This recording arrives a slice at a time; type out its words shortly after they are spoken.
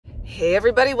Hey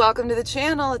everybody, welcome to the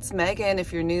channel. It's Megan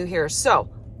if you're new here. So,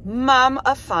 mom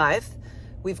of 5,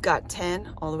 we've got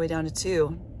 10 all the way down to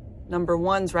 2. Number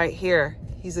 1's right here.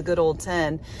 He's a good old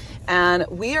 10. And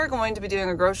we are going to be doing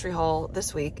a grocery haul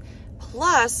this week.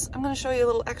 Plus, I'm going to show you a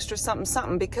little extra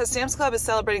something because Sam's Club is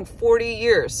celebrating 40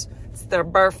 years. It's their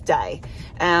birthday.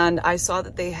 And I saw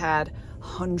that they had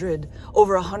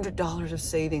over $100 of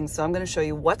savings. So I'm going to show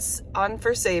you what's on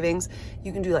for savings.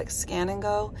 You can do like scan and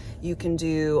go. You can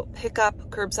do pickup,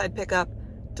 curbside pickup,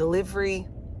 delivery,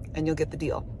 and you'll get the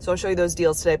deal. So I'll show you those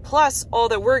deals today, plus all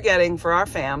that we're getting for our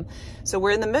fam. So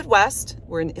we're in the Midwest,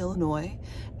 we're in Illinois,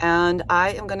 and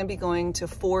I am going to be going to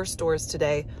 4 stores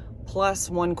today,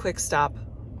 plus 1 quick stop.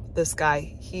 This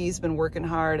guy, he's been working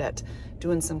hard at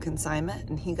doing some consignment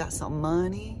and he got some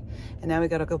money. And now we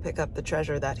got to go pick up the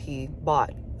treasure that he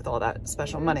bought with all that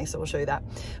special money. So we'll show you that.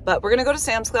 But we're going to go to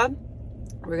Sam's Club.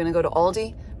 We're going to go to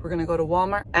Aldi. We're going to go to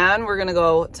Walmart. And we're going to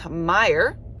go to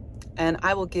Meijer. And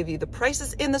I will give you the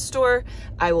prices in the store.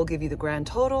 I will give you the grand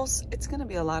totals. It's going to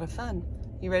be a lot of fun.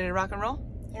 You ready to rock and roll?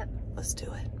 Yep. Let's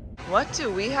do it. What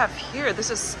do we have here?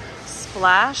 This is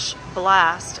Splash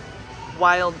Blast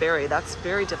Wild Berry. That's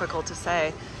very difficult to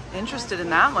say. Interested in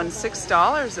that one.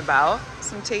 $6 about.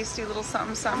 Some tasty little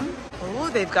something. Oh,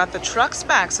 they've got the trucks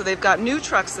back. So they've got new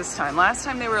trucks this time. Last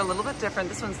time they were a little bit different.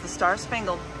 This one's the Star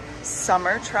Spangled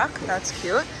Summer truck. That's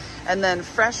cute. And then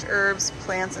Fresh Herbs,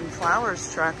 Plants and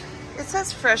Flowers truck. It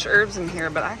says fresh herbs in here,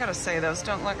 but I gotta say those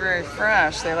don't look very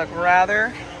fresh. They look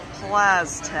rather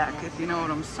plastic, if you know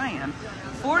what I'm saying.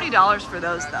 $40 for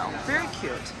those though. Very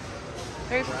cute.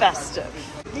 Very festive.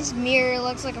 This mirror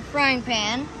looks like a frying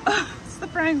pan. It's the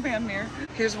frying pan mirror.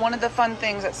 Here's one of the fun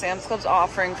things that Sam's Club's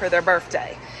offering for their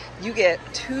birthday. You get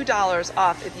 $2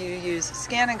 off if you use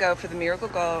Scan and Go for the Miracle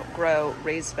Grow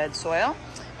raised bed soil.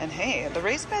 And hey, the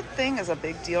raised bed thing is a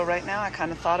big deal right now. I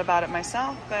kind of thought about it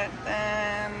myself, but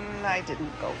then I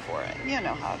didn't go for it. You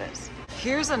know how it is.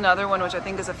 Here's another one, which I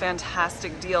think is a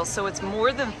fantastic deal. So it's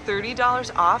more than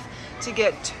 $30 off to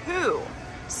get 2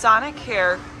 Sonic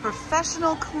Hair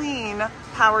Professional Clean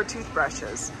Power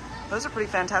Toothbrushes. Those are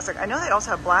pretty fantastic. I know they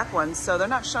also have black ones, so they're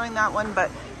not showing that one, but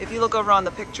if you look over on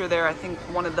the picture there, I think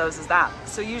one of those is that.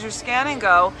 So use your Scan and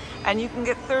Go, and you can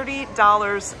get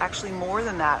 $30, actually more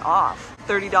than that, off.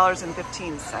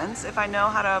 $30.15, if I know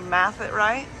how to math it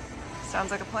right. Sounds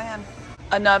like a plan.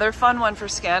 Another fun one for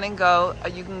Scan and Go,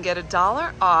 you can get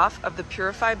 $1 off of the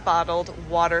purified bottled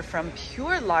water from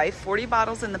Pure Life, 40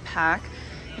 bottles in the pack.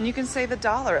 And you can save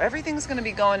 $1. Everything's going to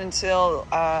be going until,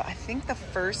 I think, the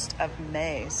 1st of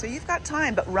May. So you've got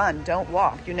time, but run, don't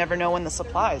walk. You never know when the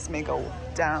supplies may go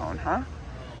down, huh?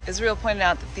 Israel pointed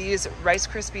out that these Rice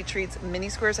Krispie Treats mini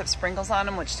squares have sprinkles on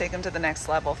them, which take them to the next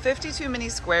level. 52 mini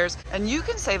squares, and you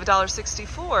can save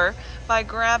 $1.64 by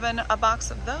grabbing a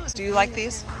box of those. Do you like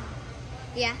these?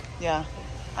 Yeah. Yeah,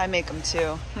 I make them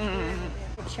too.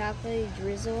 Chocolatey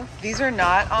drizzle. These are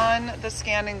not on the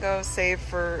Scan and Go save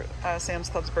for Sam's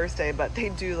Club's birthday, but they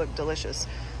do look delicious.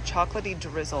 Chocolatey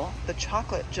drizzle, the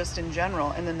chocolate just in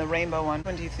general, and then the rainbow one.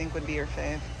 What do you think would be your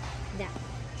fave? That.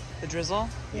 The drizzle?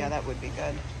 Yeah, that would be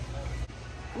good.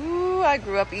 Ooh, I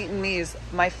grew up eating these.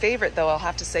 My favorite, though, I'll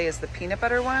have to say, is the peanut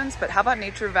butter ones. But how about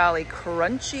Nature Valley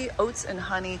Crunchy Oats and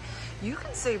Honey? You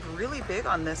can save really big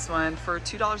on this one for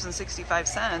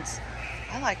 $2.65.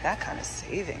 I like that kind of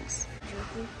savings.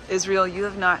 Israel, you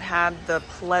have not had the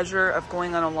pleasure of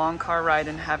going on a long car ride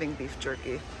and having beef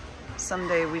jerky.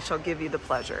 Someday we shall give you the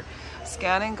pleasure.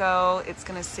 Scan and Go, it's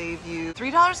gonna save you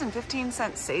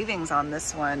 $3.15 savings on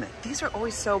this one. These are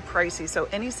always so pricey, so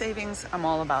any savings, I'm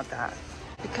all about that.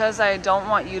 Because I don't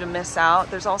want you to miss out,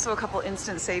 there's also a couple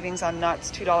instant savings on nuts,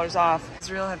 $2 off.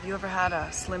 Israel, have you ever had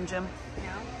a Slim Jim?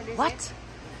 No. What?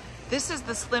 This is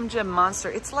the Slim Jim Monster.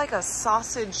 It's like a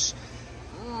sausage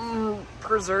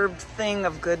preserved thing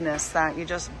of goodness that you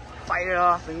just bite it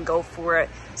off and go for it.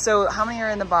 So how many are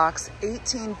in the box?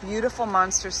 18 beautiful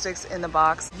monster sticks in the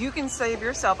box. You can save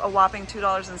yourself a whopping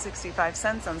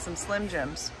 $2.65 on some Slim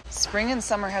Jims. Spring and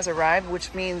summer has arrived,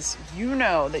 which means you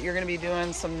know that you're going to be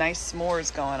doing some nice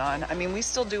s'mores going on. I mean, we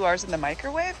still do ours in the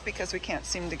microwave because we can't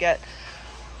seem to get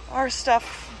our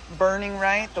stuff burning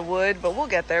right, the wood, but we'll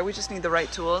get there. We just need the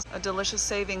right tools. A delicious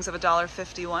savings of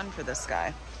 $1.51 for this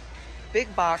guy.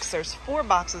 Big box, there's 4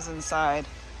 boxes inside,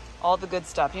 all the good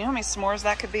stuff. You know how many s'mores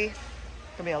that could be? It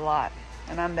could be a lot,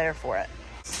 and I'm there for it.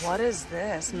 What is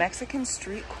this? Mexican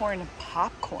street corn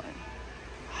popcorn.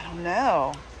 I don't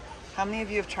know. How many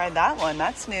of you have tried that one?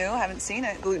 That's new, haven't seen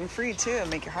it. Gluten-free too,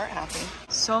 make your heart happy.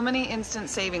 So many instant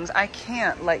savings. I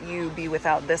can't let you be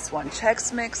without this one.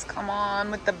 Chex Mix, come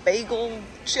on, with the bagel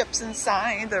chips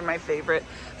inside. They're my favorite.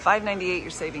 $5.98,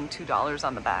 you're saving $2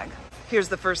 on the bag. Here's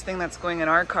the first thing that's going in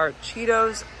our cart.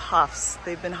 Cheetos Puffs.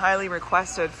 They've been highly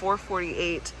requested,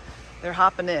 $4.48. They're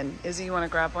hopping in. Izzy, you want to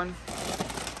grab one?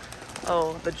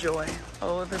 Oh, the joy.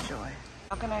 Oh, the joy.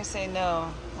 How can I say no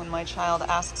when my child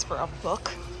asks for a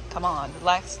book? Come on.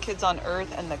 Last Kids on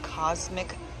Earth and the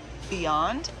Cosmic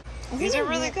Beyond. These are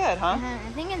really good, huh?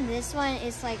 I think in this one,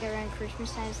 it's like around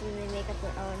Christmas time, so they make up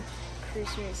their own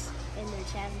Christmas in their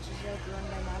challenges, run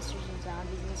by monsters and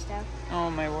zombies and stuff. Oh,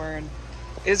 my word.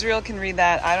 Israel can read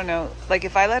that. I don't know. Like,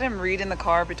 if I let him read in the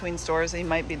car between stores, he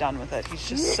might be done with it. He's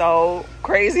just so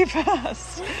crazy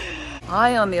fast.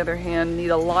 I, on the other hand, need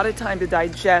a lot of time to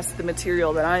digest the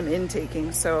material that I'm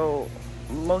intaking. So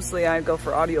mostly I go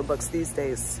for audiobooks these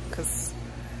days because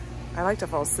I like to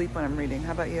fall asleep when I'm reading.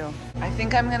 How about you? I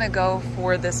think I'm gonna go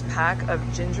for this pack of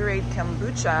Gingerade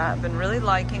kombucha. I've been really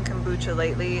liking kombucha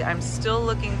lately. I'm still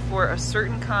looking for a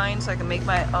certain kind so I can make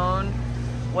my own,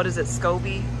 what is it,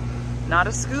 SCOBY? Not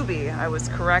a Scooby, I was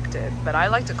corrected, but I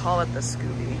like to call it the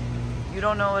Scooby. You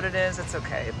don't know what it is, it's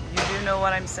okay. You do know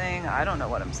what I'm saying, I don't know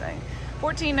what I'm saying.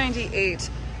 $14.98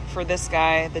 for this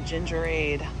guy, the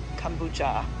Gingerade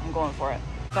kombucha. I'm going for it.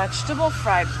 Vegetable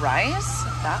fried rice,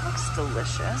 that looks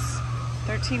delicious.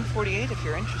 $13.48 if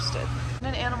you're interested. And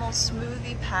an animal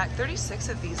smoothie pack, 36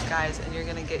 of these guys, and you're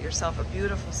gonna get yourself a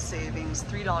beautiful savings,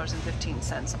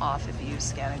 $3.15 off if you use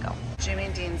Scan and Go. Jimmy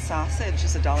Dean sausage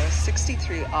is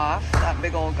 $1.63 off, that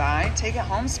big old guy. Take it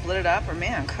home, split it up, or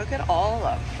man, cook it all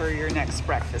up for your next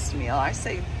breakfast meal. I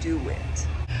say do it.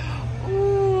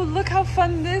 Ooh, look how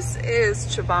fun this is.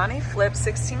 Chobani Flip,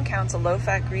 16 counts of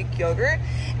low-fat Greek yogurt.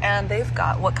 And they've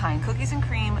got what kind? Cookies and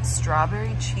cream,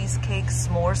 strawberry cheesecake,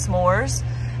 s'mores,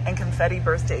 and confetti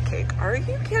birthday cake. Are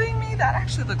you kidding me? That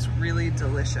actually looks really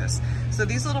delicious. So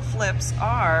these little flips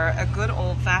are a good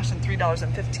old-fashioned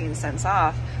 $3.15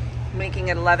 off, making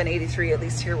it $11.83, at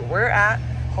least here where we're at.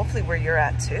 Hopefully where you're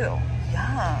at too.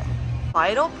 Yum.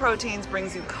 Vital Proteins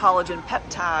brings you collagen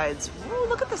peptides. Ooh,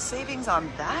 look at the savings on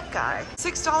that guy.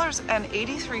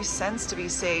 $6.83 to be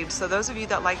saved. So those of you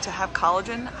that like to have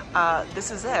collagen, this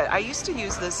is it. I used to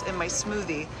use this in my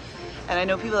smoothie, and I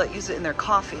know people that use it in their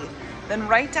coffee. Then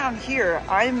right down here,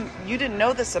 you didn't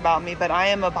know this about me, but I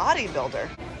am a bodybuilder.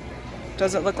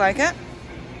 Does it look like it?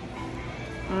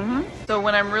 Mm-hmm. So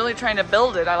when I'm really trying to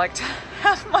build it, I like to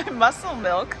have my muscle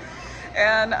milk.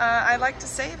 And I like to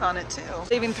save on it too.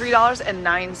 Saving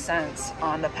 $3.09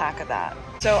 on the pack of that.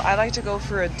 So I like to go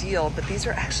for a deal, but these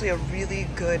are actually a really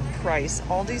good price.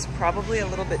 Aldi's probably a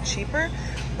little bit cheaper,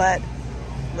 but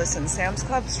listen, Sam's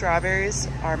Club strawberries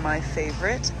are my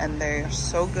favorite and they're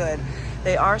so good.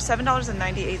 They are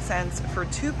 $7.98 for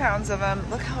 2 pounds of them.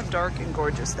 Look how dark and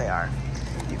gorgeous they are.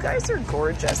 You guys are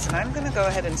gorgeous, and I'm gonna go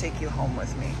ahead and take you home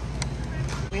with me.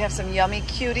 We have some yummy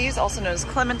cuties, also known as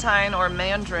clementine or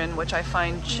mandarin, which I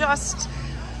find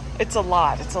it's a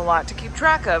lot to keep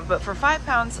track of, but for 5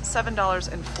 pounds,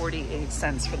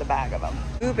 $7.48 for the bag of them.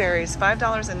 Blueberries,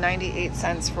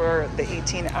 $5.98 for the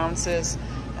 18 ounces,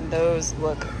 and those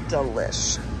look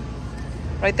delish.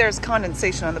 Right there's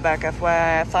condensation on the back,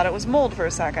 FYI. I thought it was mold for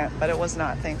a second, but it was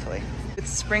not, thankfully. With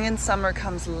spring and summer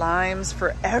comes limes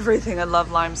for everything. I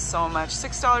love limes so much.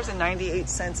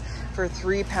 $6.98 for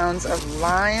 3 pounds of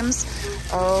limes.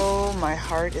 Oh, my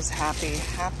heart is happy.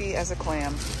 Happy as a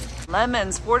clam.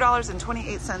 Lemons,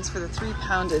 $4.28 for the 3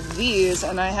 pound of these.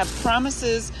 And I have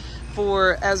promises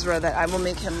for Ezra that I will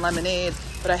make him lemonade,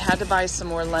 but I had to buy some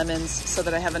more lemons so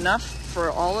that I have enough for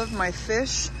all of my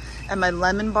fish and my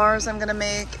lemon bars I'm gonna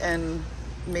make, and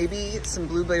maybe some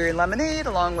blueberry lemonade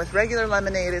along with regular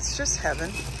lemonade. It's just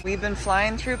heaven. We've been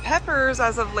flying through peppers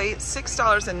as of late.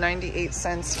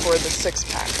 $6.98 for the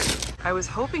 6-pack. I was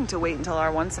hoping to wait until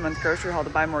our once-a-month grocery haul to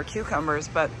buy more cucumbers,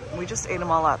 but we just ate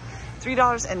them all up.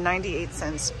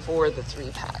 $3.98 for the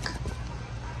 3-pack.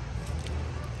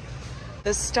 The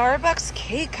Starbucks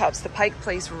K-Cups, the Pike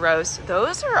Place Roast,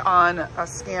 those are on a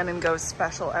Scan and Go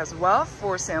special as well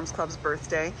for Sam's Club's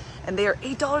birthday, and they are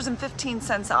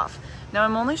 $8.15 off. Now,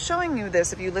 I'm only showing you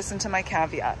this if you listen to my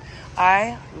caveat.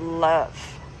 I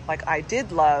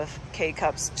did love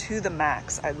K-Cups to the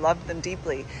max. I loved them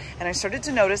deeply. And I started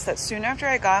to notice that soon after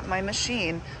I got my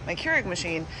machine, my Keurig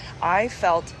machine, I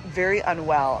felt very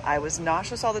unwell. I was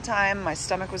nauseous all the time. My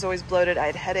stomach was always bloated. I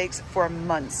had headaches for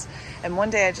months. And one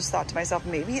day I just thought to myself,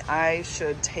 maybe I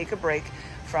should take a break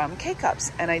from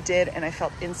K-Cups. And I did, and I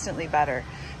felt instantly better.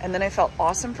 And then I felt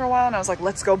awesome for a while, and I was like,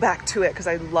 let's go back to it, because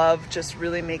I love just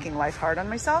really making life hard on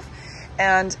myself.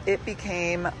 And it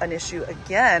became an issue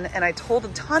again. And I told a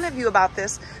ton of you about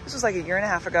this. This was like 1.5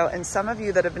 years ago. And some of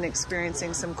you that have been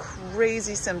experiencing some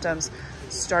crazy symptoms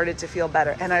started to feel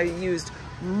better. And I used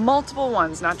multiple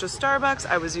ones, not just Starbucks.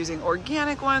 I was using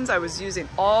organic ones. I was using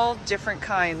all different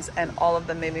kinds, and all of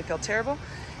them made me feel terrible.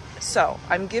 So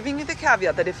I'm giving you the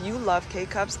caveat that if you love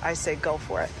K-Cups, I say go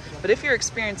for it. But if you're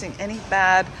experiencing any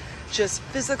bad, just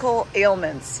physical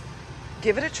ailments,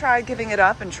 give it a try giving it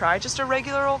up and try just a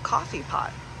regular old coffee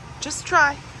pot. Just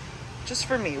try, just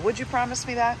for me. Would you promise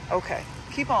me that? Okay,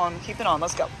 keep on, keep it on,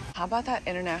 let's go. How about that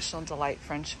International Delight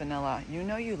French Vanilla? You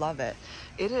know you love it.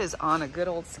 It is on a good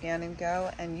old Scan and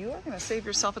Go, and you are gonna save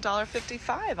yourself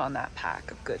 $1.55 on that pack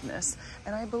of goodness.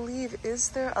 And I believe, is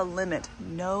there a limit?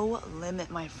 No limit,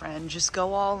 my friend. Just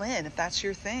go all in. If that's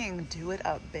your thing, do it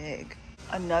up big.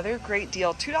 Another great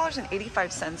deal,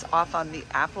 $2.85 off on the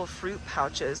apple fruit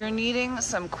pouches. If you're needing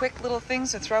some quick little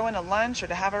things to throw in a lunch or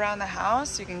to have around the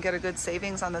house, you can get a good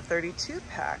savings on the 32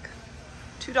 pack.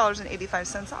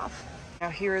 $2.85 off. Now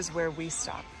here is where we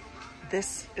stop.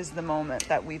 This is the moment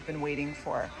that we've been waiting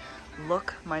for.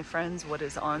 Look, my friends, what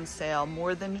is on sale.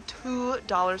 More than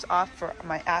 $2 off for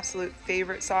my absolute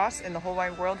favorite sauce in the whole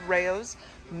wide world, Rayo's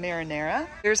Marinara.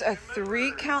 There's a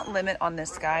 3-count limit on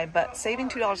this guy, but saving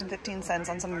 $2.15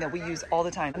 on something that we use all the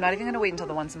time. I'm not even gonna wait until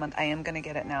the once a month. I am gonna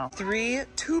get it now. 3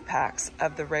 2-packs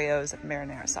of the Rayo's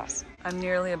Marinara sauce. I'm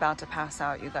nearly about to pass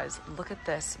out, you guys. Look at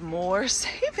this, more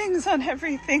savings on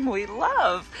everything we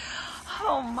love.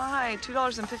 Oh my,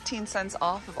 $2.15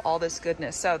 off of all this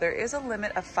goodness. So there is a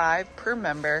limit of 5 per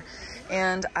member,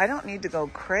 and I don't need to go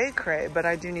cray-cray, but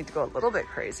I do need to go a little bit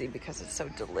crazy because it's so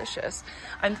delicious.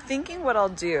 I'm thinking what I'll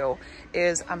do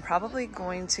is I'm probably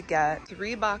going to get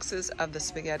 3 boxes of the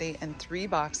spaghetti and 3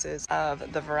 boxes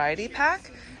of the variety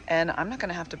pack, and I'm not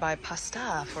gonna have to buy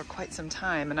pasta for quite some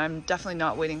time, and I'm definitely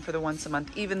not waiting for the once a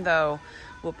month, even though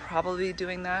we'll probably be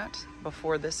doing that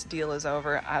before this deal is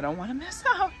over. I don't wanna miss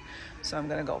out. So I'm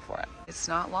gonna go for it. It's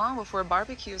not long before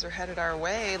barbecues are headed our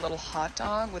way. A little hot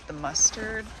dog with the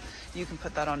mustard. You can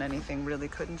put that on anything really,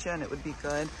 couldn't you? And it would be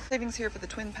good. Savings here for the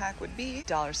twin pack would be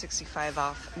 $1.65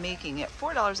 off, making it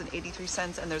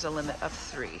 $4.83, and there's a limit of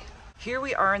 3. Here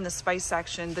we are in the spice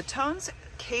section. The Tones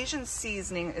Cajun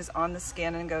seasoning is on the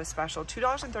Scan and Go special,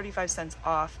 $2.35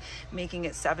 off, making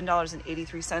it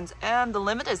 $7.83, and the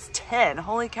limit is 10.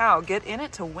 Holy cow, get in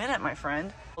it to win it, my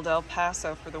friend. El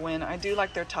Paso for the win. I do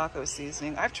like their taco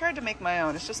seasoning. I've tried to make my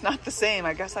own. It's just not the same.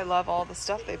 I guess I love all the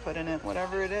stuff they put in it.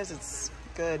 Whatever it is, it's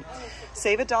good.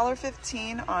 Save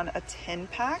 $1.15 on a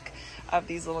 10-pack of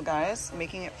these little guys,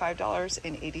 making it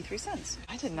 $5.83.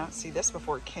 I did not see this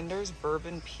before. Kinder's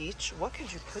Bourbon Peach. What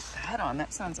could you put that on?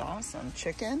 That sounds awesome.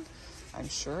 Chicken? I'm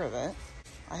sure of it.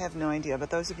 I have no idea, but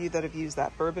those of you that have used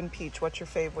that Bourbon Peach, what's your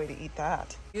fave way to eat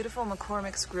that? Beautiful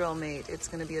McCormick's Grill Mate. It's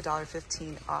gonna be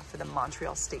 $1.15 off for the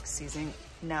Montreal steak seasoning.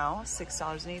 Now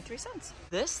 $6.83.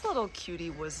 This little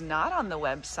cutie was not on the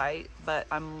website, but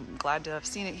I'm glad to have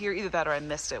seen it here. Either that or I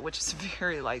missed it, which is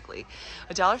very likely.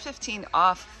 $1.15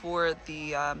 off for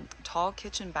the tall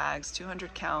kitchen bags,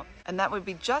 200 count, and that would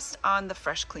be just on the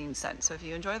Fresh Clean scent. So if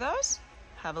you enjoy those,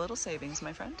 have a little savings,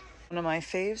 my friend. One of my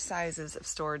fave sizes of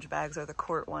storage bags are the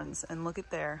quart ones, and look at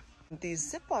there.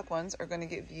 These Ziploc ones are going to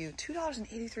give you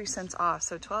 $2.83 off,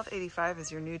 so $12.85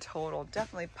 is your new total.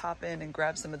 Definitely pop in and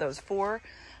grab some of those, 4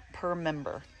 per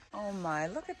member. Oh my,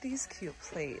 look at these cute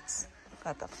plates.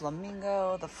 Got the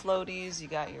flamingo, the floaties, you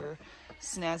got your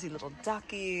snazzy little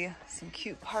ducky, some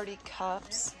cute party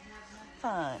cups.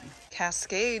 Fun.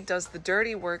 Cascade does the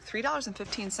dirty work,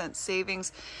 $3.15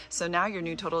 savings. So now your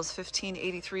new total is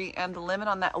 $15.83, and the limit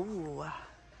on that, ooh,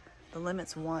 the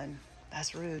limit's 1.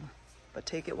 That's rude, but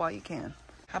take it while you can.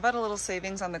 How about a little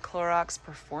savings on the Clorox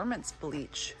Performance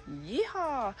Bleach?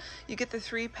 Yeehaw! You get the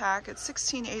 3-pack at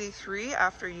 $16.83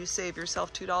 after you save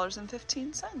yourself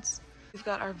 $2.15. We've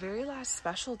got our very last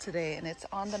special today, and it's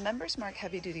on the Members Mark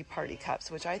Heavy Duty Party Cups,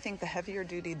 which I think the heavier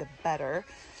duty, the better.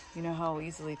 You know how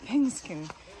easily things can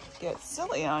get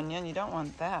silly on you, and you don't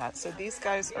want that. So these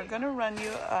guys are gonna run you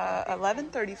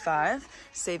 $11.35,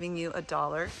 saving you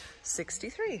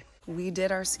 $1.63. We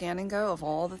did our Scan and Go of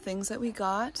all the things that we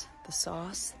got, the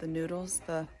sauce, the noodles,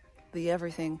 the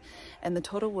everything, and the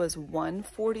total was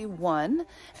 $141,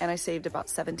 and I saved about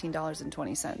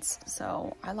 $17.20.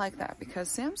 So I like that, because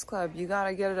Sam's Club, you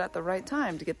gotta get it at the right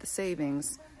time to get the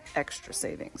savings, extra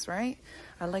savings, right?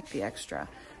 I like the extra.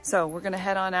 So we're gonna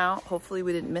head on out. Hopefully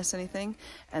we didn't miss anything,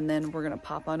 and then we're gonna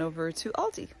pop on over to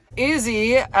Aldi.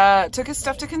 Izzy took his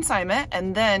stuff to consignment,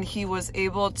 and then he was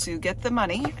able to get the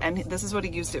money, and this is what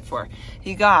he used it for.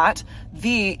 He got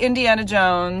the Indiana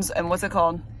Jones, and what's it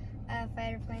called?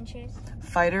 Fighter Plane Chase.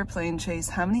 Fighter Plane Chase.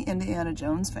 How many Indiana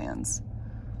Jones fans?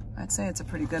 I'd say it's a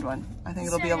pretty good one. I think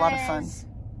it'll be a lot of fun.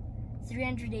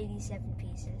 387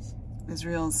 pieces.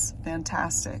 Israel's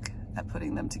fantastic. at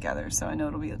putting them together, so I know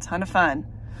it'll be a ton of fun.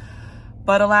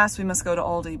 But alas, we must go to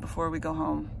Aldi before we go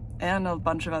home, and a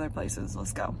bunch of other places.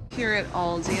 Let's go. Here at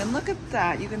Aldi, and look at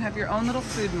that. You can have your own little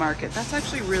food market. That's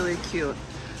actually really cute.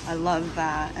 I love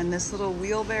that. And this little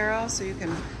wheelbarrow, so you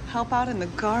can help out in the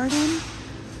garden.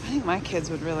 I think my kids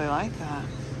would really like that.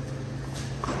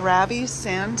 Crabby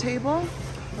sand table.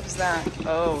 What is that?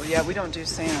 Oh, yeah, we don't do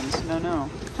sand. No, no.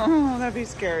 Oh, that'd be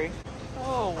scary.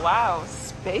 Oh, wow.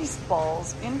 Space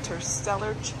balls,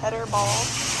 interstellar cheddar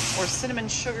balls, or cinnamon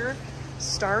sugar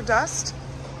stardust.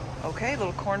 Okay,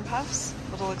 little corn puffs,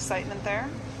 little excitement there.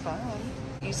 Fun.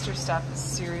 Easter stuff is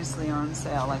seriously on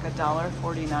sale, like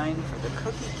 $1.49 for the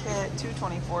cookie kit,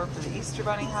 $2.24 for the Easter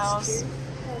bunny house.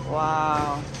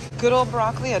 Wow. Good old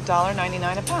broccoli,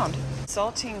 $1.99 a pound.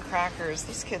 Saltine crackers,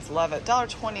 these kids love it,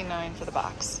 $1.29 for the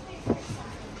box.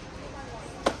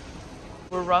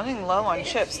 We're running low on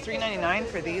chips, $3.99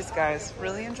 for these guys.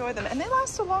 Really enjoy them, and they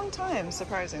last a long time,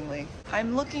 surprisingly.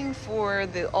 I'm looking for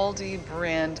the Aldi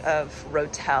brand of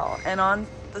Rotel, and on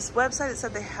this website it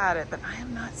said they had it, but I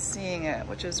am not seeing it,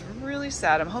 which is really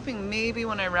sad. I'm hoping maybe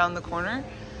when I round the corner,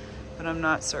 but I'm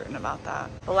not certain about that.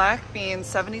 Black beans,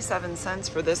 77 cents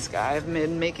for this guy. I've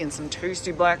been making some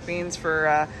tasty black beans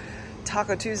for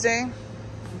Taco Tuesday.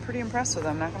 I'm pretty impressed with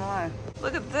them, not gonna lie.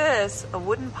 Look at this, a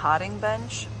wooden potting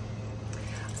bench.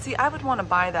 See, I would want to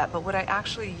buy that, but would I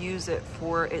actually use it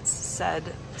for its said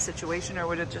situation, or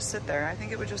would it just sit there? I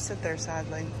think it would just sit there,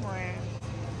 sadly.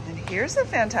 And here's a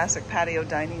fantastic patio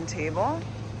dining table.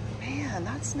 Man,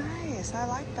 that's nice. I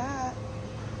like that.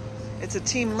 It's a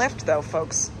team lift though,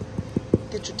 folks.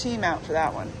 Get your team out for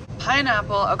that one.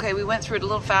 Pineapple, okay, we went through it a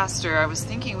little faster. I was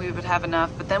thinking we would have enough,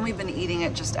 but then we've been eating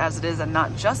it just as it is and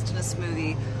not just in a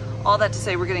smoothie. All that to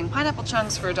say, we're getting pineapple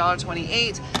chunks for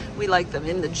 $1.28. We like them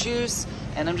in the juice,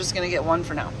 and I'm just gonna get one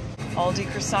for now. Aldi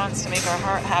croissants to make our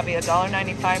heart happy,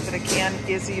 $1.95 for the can.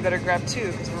 Izzy, you better grab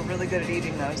two, because we're really good at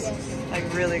eating those.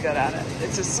 Like, really good at it.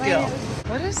 It's a skill.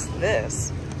 What is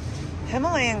this?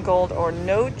 Himalayan Gold or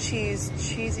no cheese,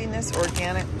 cheesiness,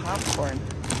 organic popcorn.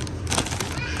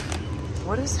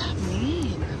 What does that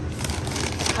mean?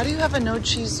 How do you have a no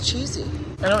cheese cheesy?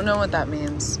 I don't know what that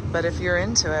means, but if you're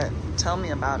into it, tell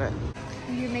me about it.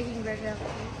 You're making red velvet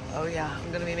cake. Oh yeah,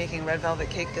 I'm gonna be making red velvet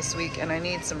cake this week, and I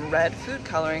need some red food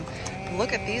coloring.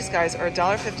 Look at these guys, are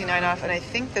 $1.59 off, and I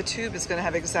think the tube is gonna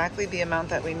have exactly the amount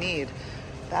that we need.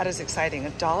 That is exciting,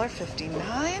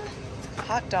 $1.59?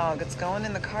 Hot dog, it's going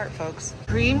in the cart, folks.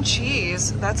 Cream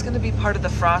cheese, that's gonna be part of the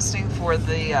frosting for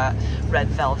the red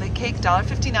velvet cake,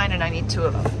 $1.59, and I need 2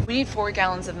 of them. We need 4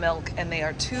 gallons of milk, and they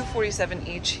are $2.47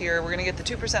 each here. We're gonna get the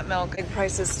 2% milk. Egg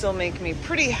prices still make me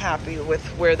pretty happy with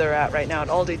where they're at right now at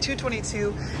Aldi,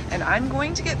 $2.22, and I'm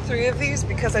going to get 3 of these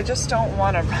because I just don't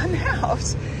wanna run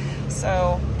out.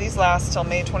 So these last till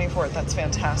May 24th, that's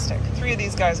fantastic. 3 of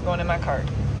these guys going in my cart.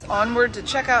 Onward to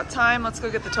checkout time, let's go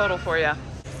get the total for you.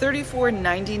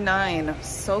 $34.99,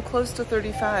 so close to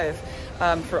 $35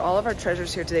 for all of our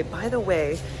treasures here today. By the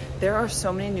way, there are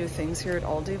so many new things here at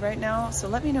Aldi right now, so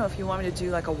let me know if you want me to do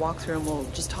like a walkthrough and we'll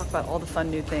just talk about all the fun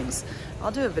new things.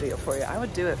 I'll do a video for you. I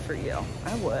would do it for you.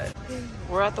 I would.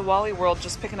 We're at the Wally World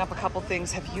just picking up a couple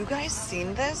things. Have you guys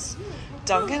seen this?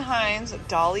 Duncan Hines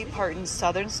Dolly Parton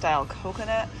Southern Style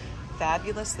Coconut,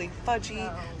 fabulously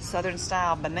fudgy Southern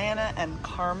Style Banana, and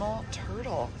Caramel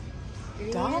Turtle.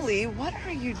 Dolly, what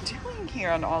are you doing here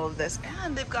on all of this?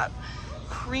 And they've got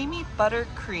creamy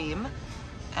buttercream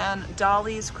and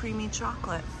Dolly's creamy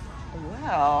chocolate.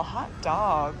 Well, hot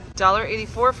dog.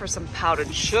 $1.84 for some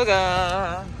powdered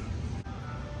sugar.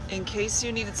 In case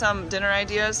you needed some dinner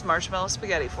ideas, marshmallow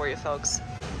spaghetti for you folks.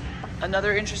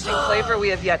 Another interesting flavor we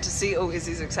have yet to see. Oh,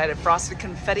 Izzy's excited. Frosted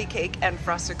confetti cake and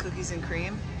frosted cookies and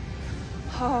cream.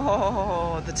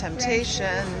 Oh, the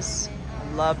temptations.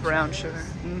 Love brown sugar.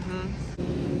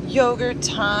 Yogurt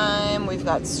time. We've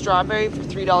got strawberry for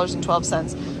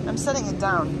 $3.12. I'm setting it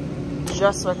down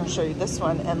just so I can show you this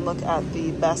one and look at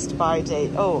the best buy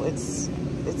date. Oh, it's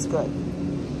good.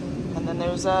 And then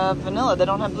there's vanilla. They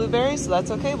don't have blueberry, so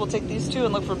that's okay. We'll take these 2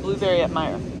 and look for blueberry at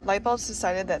Meijer. Light bulbs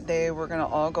decided that they were gonna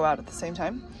all go out at the same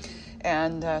time.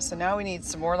 And so now we need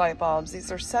some more light bulbs.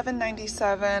 These are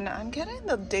 $7.97. I'm getting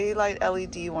the daylight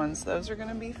LED ones. Those are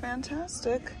gonna be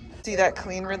fantastic. See that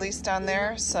clean release down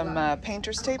there? Some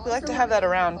painter's tape. We like to have that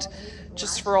around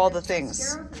just for all the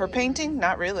things. For painting,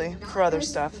 not really. For other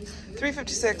stuff.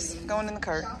 $3.56 going in the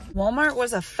cart. Walmart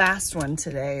was a fast one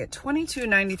today.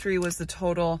 $22.93 was the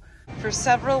total. For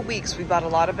several weeks, we bought a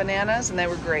lot of bananas and they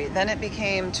were great. Then it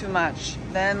became too much.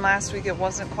 Then last week it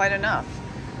wasn't quite enough.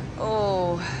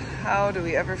 Oh, how do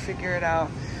we ever figure it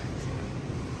out?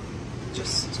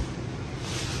 Just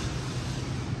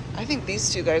I think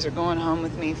these two guys are going home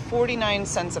with me. 49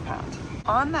 cents a pound.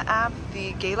 On the app,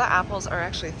 the Gala apples are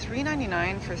actually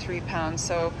 $3.99 for 3 pounds.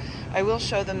 So I will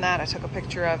show them that. I took a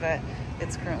picture of it.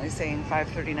 It's currently saying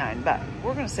 $5.39, but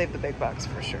we're gonna save the big bucks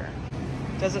for sure.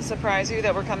 Does it surprise you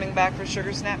that we're coming back for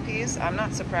sugar snap peas? I'm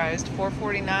not surprised.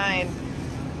 $4.49.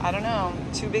 I don't know.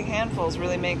 2 big handfuls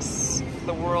really makes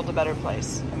the world a better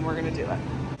place, and we're gonna do it.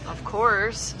 Of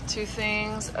course, 2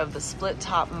 things of the split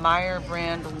top Meijer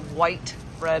brand white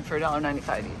bread for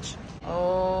 $1.95 each.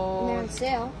 Oh, They're on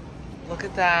sale. Look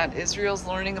at that. Israel's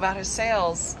learning about his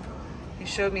sales. He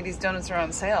showed me these donuts are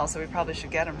on sale, so we probably should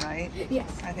get them, right? Yes.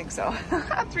 I think so.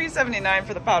 $3.79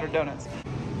 for the powdered donuts.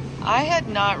 I had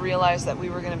not realized that we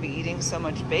were going to be eating so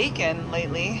much bacon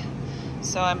lately,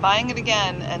 so I'm buying it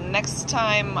again, and next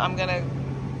time I'm going to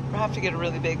have to get a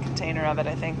really big container of it,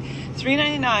 I think.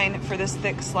 $3.99 for this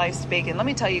thick sliced bacon. Let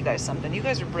me tell you guys something. You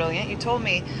guys are brilliant. You told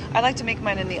me I like to make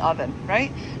mine in the oven,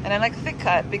 right? And I like thick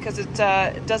cut because it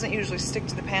doesn't usually stick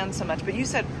to the pan so much. But you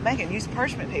said, Megan, use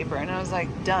parchment paper. And I was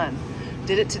like, done.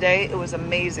 Did it today. It was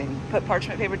amazing. Put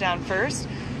parchment paper down first.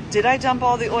 Did I dump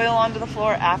all the oil onto the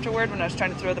floor afterward when I was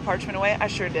trying to throw the parchment away? I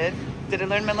sure did. Did I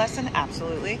learn my lesson?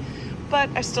 Absolutely. But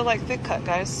I still like thick cut,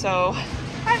 guys. So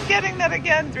I'm getting that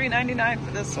again. $3.99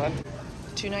 for this one.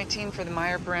 $2.19 for the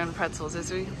Meijer brand pretzels.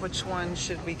 Izzy, which one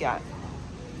should we get?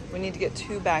 We need to get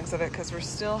 2 bags of it because we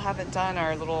still haven't done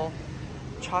our little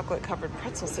chocolate covered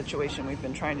pretzel situation we've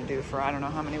been trying to do for I don't know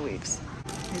how many weeks.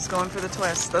 He's going for the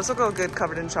twist. Those will go good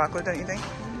covered in chocolate, don't you think?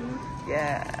 Mm-hmm.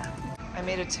 Yeah. I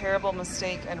made a terrible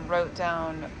mistake and wrote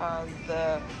down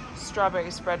the strawberry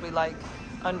spread we like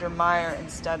under Meijer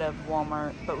instead of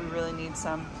Walmart, but we really need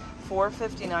some.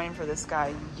 $4.59 for this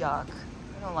guy. Yuck.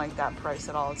 I don't like that price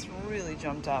at all. It's really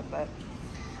jumped up, but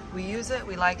we use it,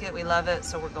 we like it, we love it,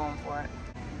 so we're going for it.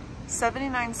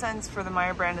 79 cents for the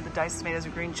Meijer brand of the diced tomatoes or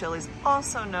green chilies,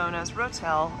 also known as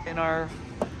Rotel in our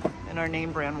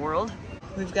name brand world.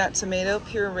 We've got tomato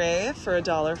puree for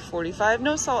 $1.45.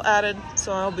 No salt added,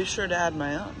 so I'll be sure to add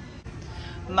my own.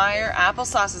 Meijer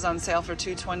applesauce is on sale for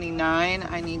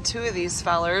 $2.29. I need 2 of these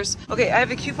fellers. Okay, I have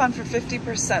a coupon for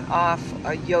 50% off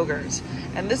a yogurt.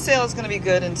 And this sale is gonna be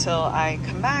good until I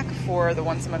come back for the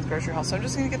once a month grocery haul. So I'm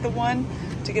just gonna get the one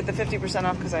to get the 50%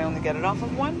 off because I only get it off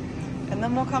of one. And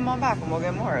then we'll come on back and we'll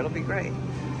get more. It'll be great.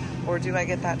 Or do I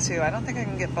get that too? I don't think I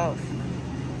can get both.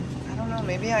 I don't know,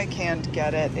 maybe I can't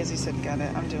get it. Izzy said get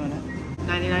it, I'm doing it.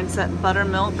 99-cent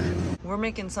buttermilk. We're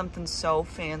making something so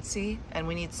fancy and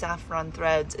we need saffron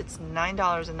threads. It's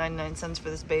 $9.99 for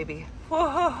this baby.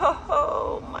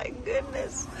 Whoa, my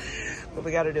goodness. But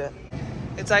we gotta do it.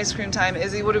 It's ice cream time.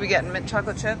 Izzy, what are we getting? Mint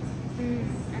chocolate chip?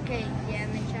 Okay, yeah,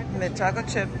 mint chocolate. Mint chocolate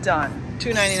chip, done.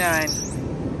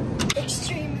 $2.99.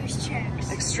 Extreme Moose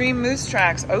Tracks. Extreme Moose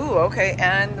Tracks. Oh, okay,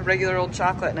 and the regular old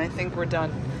chocolate, and I think we're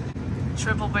done.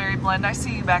 Triple berry blend. I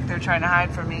see you back there trying to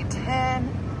hide from me.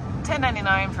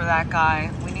 $10.99 for that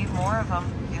guy. We need more of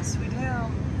them. Yes, we do.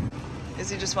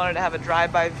 Izzy just wanted to have a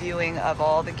drive-by viewing of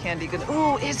all the candy good.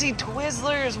 Ooh, Izzy,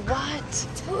 Twizzlers. What?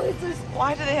 Twizzlers.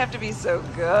 Why do they have to be so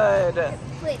good?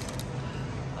 Wait.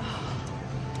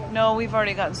 No, we've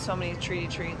already gotten so many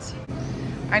treats.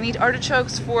 I need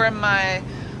artichokes for my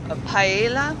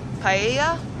paella.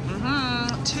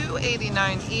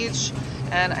 $2.89 each.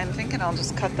 And I'm thinking I'll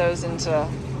just cut those into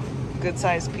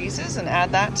good-sized pieces and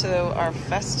add that to our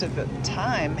festive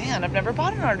time. Man, I've never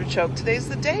bought an artichoke. Today's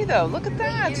the day, though. Look at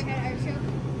that. You never had artichoke?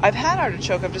 I've had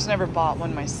artichoke. I've just never bought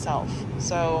one myself.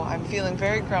 So I'm feeling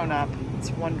very grown up.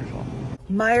 It's wonderful.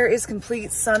 Meijer is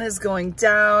complete. Sun is going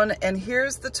down. And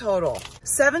here's the total.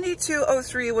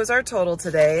 $72.03 was our total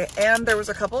today. And there was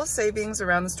a couple of savings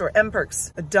around the store.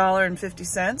 M-Perks,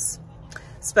 $1.50.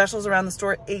 Specials around the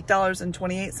store,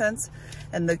 $8.28.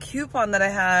 And the coupon that I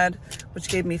had, which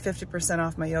gave me 50%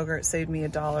 off my yogurt, saved me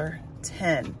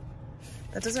 $1.10.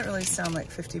 That doesn't really sound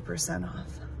like 50% off.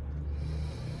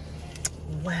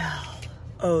 Well,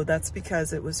 oh, that's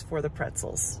because it was for the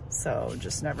pretzels. So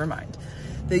just never mind.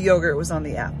 The yogurt was on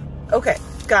the app. Okay,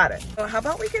 got it. So how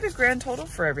about we get a grand total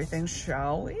for everything,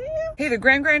 shall we? Hey, the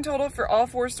grand total for all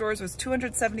 4 stores was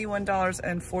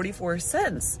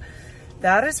 $271.44.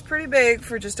 That is pretty big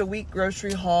for just a week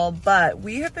grocery haul, but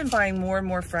we have been buying more and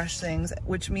more fresh things,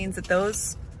 which means that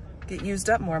those get used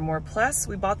up more and more. Plus,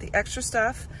 we bought the extra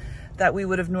stuff that we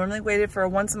would have normally waited for a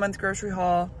once a month grocery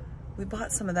haul. We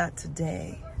bought some of that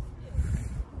today.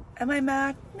 Am I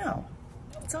mad? No.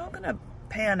 It's all gonna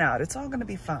pan out. It's all gonna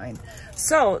be fine.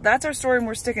 So that's our story and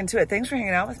we're sticking to it. Thanks for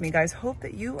hanging out with me, guys. Hope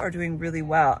that you are doing really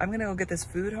well. I'm gonna go get this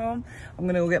food home. I'm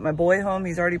gonna go get my boy home.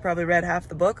 He's already probably read half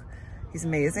the book. He's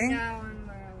amazing. No,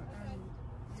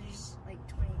 there's like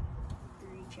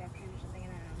 23 chapters. I think I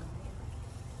don't know.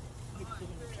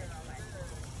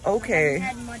 Okay. He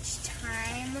hasn't had much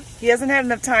time. He hasn't had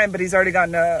enough time, but he's already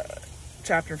gotten to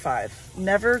chapter 5.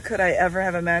 Never could I ever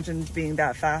have imagined being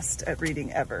that fast at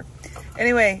reading ever.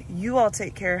 Anyway, you all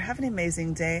take care. Have an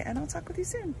amazing day, and I'll talk with you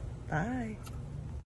soon. Bye.